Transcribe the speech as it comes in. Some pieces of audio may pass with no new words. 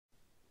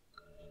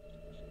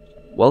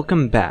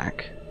Welcome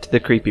back to the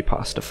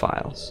Creepypasta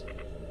Files,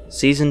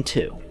 Season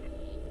 2.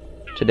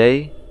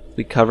 Today,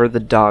 we cover the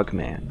Dog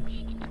Man.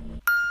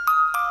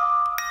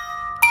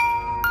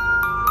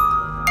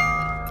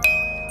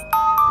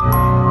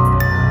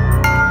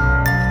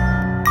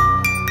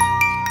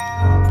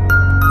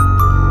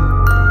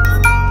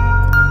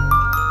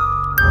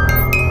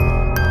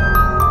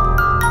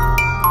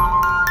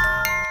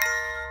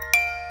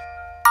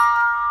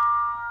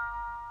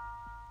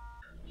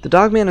 The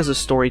Dog Man is a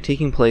story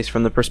taking place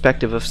from the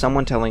perspective of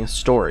someone telling a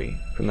story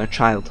from their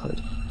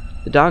childhood.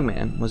 The Dog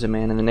Man was a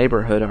man in the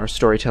neighborhood our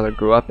storyteller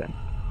grew up in.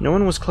 No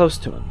one was close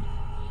to him.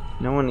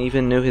 No one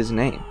even knew his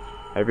name.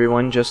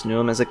 Everyone just knew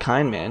him as a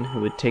kind man who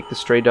would take the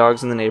stray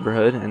dogs in the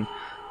neighborhood and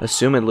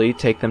assumedly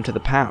take them to the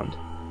pound.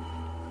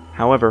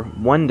 However,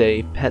 one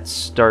day pets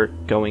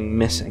start going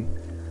missing.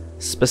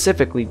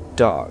 Specifically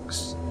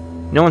dogs.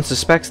 No one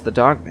suspects the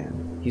Dog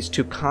Man. He's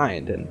too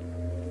kind and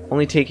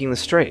only taking the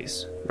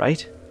strays,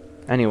 right?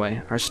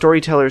 Anyway, our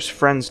storyteller's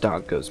friend's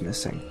dog goes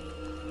missing,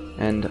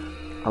 and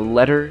a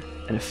letter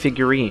and a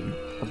figurine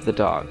of the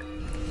dog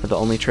are the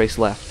only trace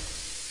left.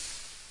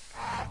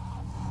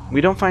 We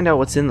don't find out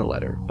what's in the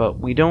letter, but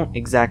we don't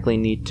exactly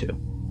need to.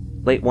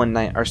 Late one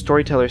night, our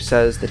storyteller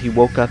says that he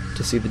woke up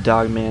to see the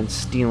Dog Man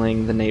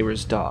stealing the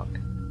neighbor's dog.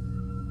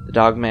 The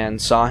Dog Man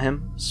saw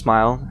him,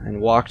 smiled,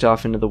 and walked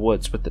off into the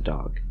woods with the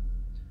dog.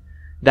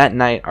 That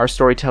night, our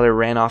storyteller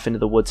ran off into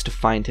the woods to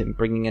find him,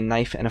 bringing a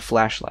knife and a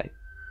flashlight.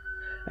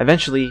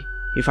 Eventually,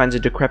 he finds a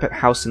decrepit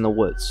house in the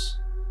woods,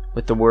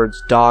 with the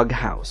words "Dog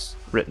House"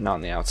 written on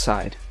the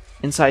outside.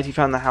 Inside, he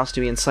found the house to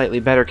be in slightly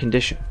better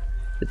condition.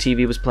 The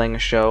TV was playing a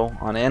show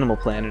on Animal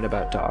Planet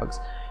about dogs,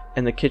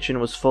 and the kitchen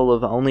was full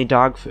of only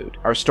dog food.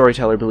 Our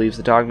storyteller believes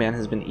the Dog Man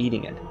has been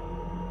eating it.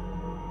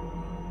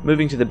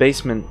 Moving to the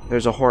basement,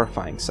 there's a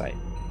horrifying sight.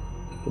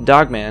 The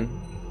Dog Man,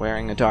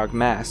 wearing a dog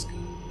mask,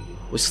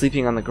 was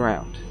sleeping on the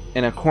ground.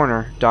 In a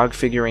corner, dog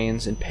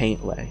figurines and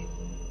paint lay.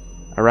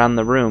 Around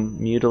the room,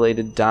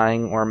 mutilated,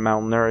 dying, or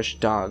malnourished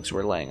dogs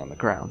were laying on the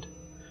ground.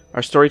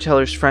 Our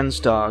storyteller's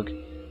friend's dog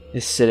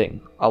is sitting,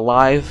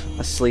 alive,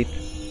 asleep,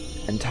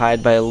 and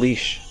tied by a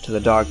leash to the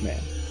Dog Man.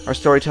 Our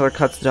storyteller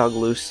cuts the dog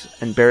loose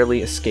and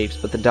barely escapes,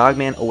 but the Dog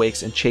Man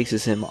awakes and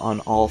chases him on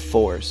all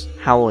fours,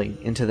 howling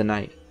into the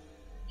night.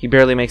 He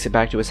barely makes it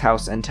back to his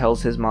house and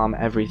tells his mom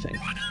everything.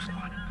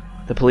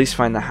 The police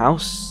find the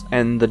house,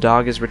 and the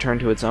dog is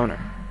returned to its owner.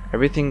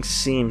 Everything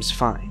seems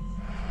fine.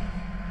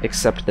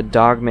 Except the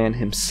Dog Man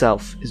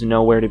himself is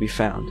nowhere to be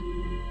found.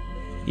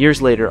 Years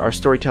later, our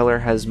storyteller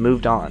has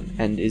moved on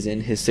and is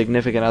in his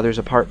significant other's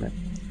apartment.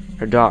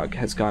 Her dog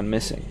has gone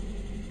missing.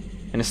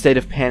 In a state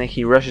of panic,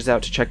 he rushes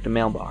out to check the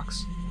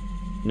mailbox.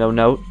 No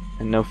note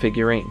and no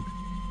figurine.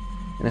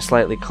 In a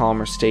slightly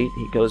calmer state,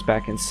 he goes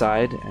back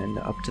inside and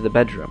up to the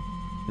bedroom.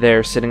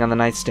 There, sitting on the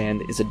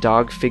nightstand, is a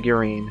dog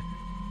figurine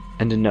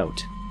and a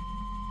note.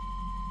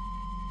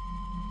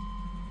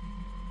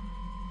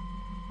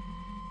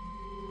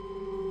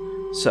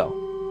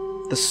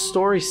 So, the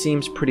story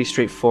seems pretty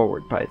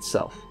straightforward by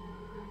itself,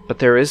 but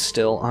there is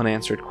still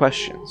unanswered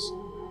questions.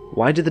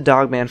 Why did the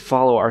Dog Man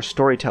follow our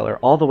storyteller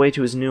all the way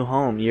to his new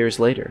home years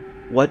later?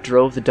 What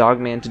drove the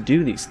Dog Man to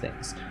do these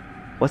things?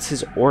 What's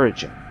his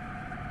origin?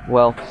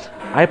 Well,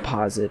 I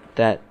posit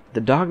that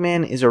the Dog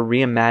Man is a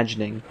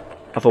reimagining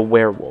of a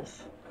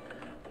werewolf.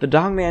 The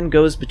Dog Man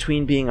goes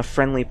between being a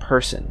friendly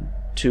person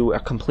to a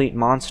complete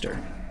monster.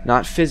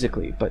 Not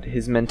physically, but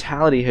his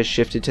mentality has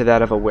shifted to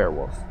that of a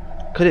werewolf.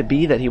 Could it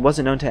be that he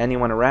wasn't known to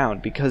anyone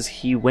around because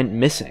he went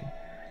missing,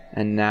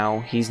 and now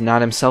he's not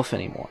himself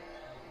anymore?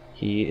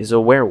 He is a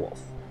werewolf.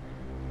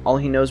 All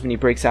he knows when he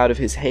breaks out of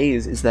his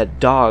haze is that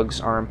dogs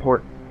are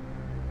important.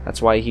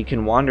 That's why he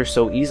can wander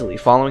so easily,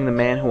 following the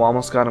man who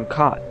almost got him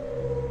caught.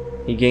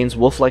 He gains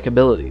wolf-like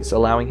abilities,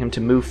 allowing him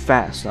to move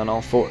fast on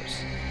all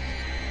fours.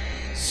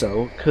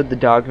 So, could the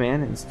Dog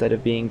Man, instead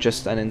of being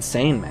just an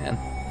insane man,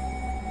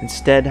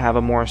 instead have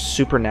a more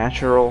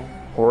supernatural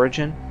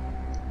origin?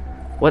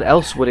 What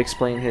else would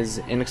explain his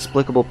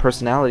inexplicable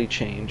personality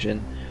change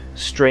and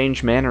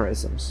strange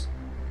mannerisms?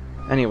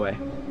 Anyway,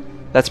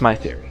 that's my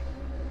theory.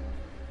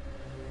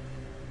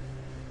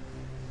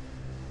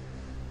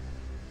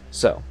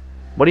 So,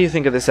 what do you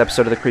think of this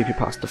episode of the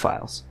Creepypasta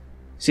Files?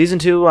 Season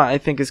 2, I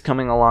think, is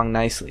coming along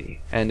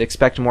nicely, and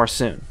expect more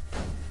soon.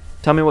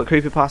 Tell me what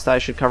creepypasta I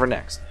should cover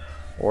next,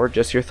 or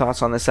just your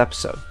thoughts on this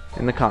episode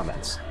in the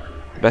comments.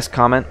 The best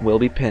comment will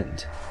be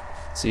pinned.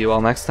 See you all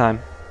next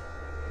time.